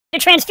The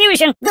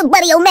transfusion. The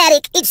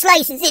Buddy-O-Matic. It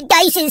slices, it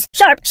dices.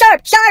 Sharp,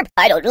 sharp, sharp.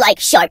 I don't like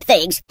sharp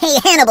things. Hey,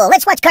 Hannibal,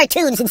 let's watch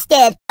cartoons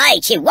instead. Hi,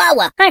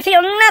 Chihuahua. I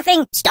feel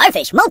nothing.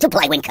 Starfish,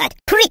 multiply when cut.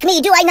 Prick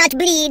me, do I not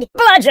bleed?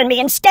 Bludgeon me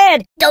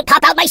instead. Don't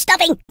pop out my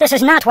stuffing. This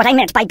is not what I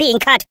meant by being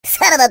cut.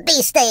 Son of a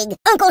bee sting.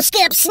 Uncle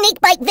Skip, snake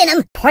bite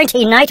venom.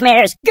 Pointy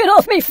nightmares. Get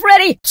off me,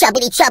 Freddy.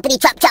 Choppity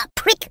choppity chop chop.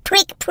 Prick,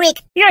 prick, prick.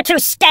 You're too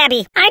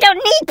stabby. I don't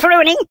need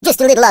pruning.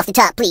 Just a little off the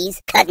top, please.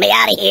 Cut me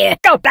out of here.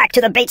 Go back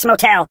to the Bates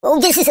Motel.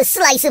 Oh, this is a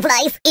slice of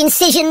life.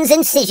 Incisions,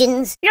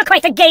 incisions. You're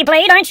quite the gay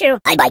blade, aren't you?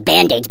 I buy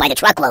Band-Aids by the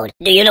truckload.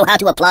 Do you know how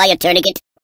to apply a tourniquet?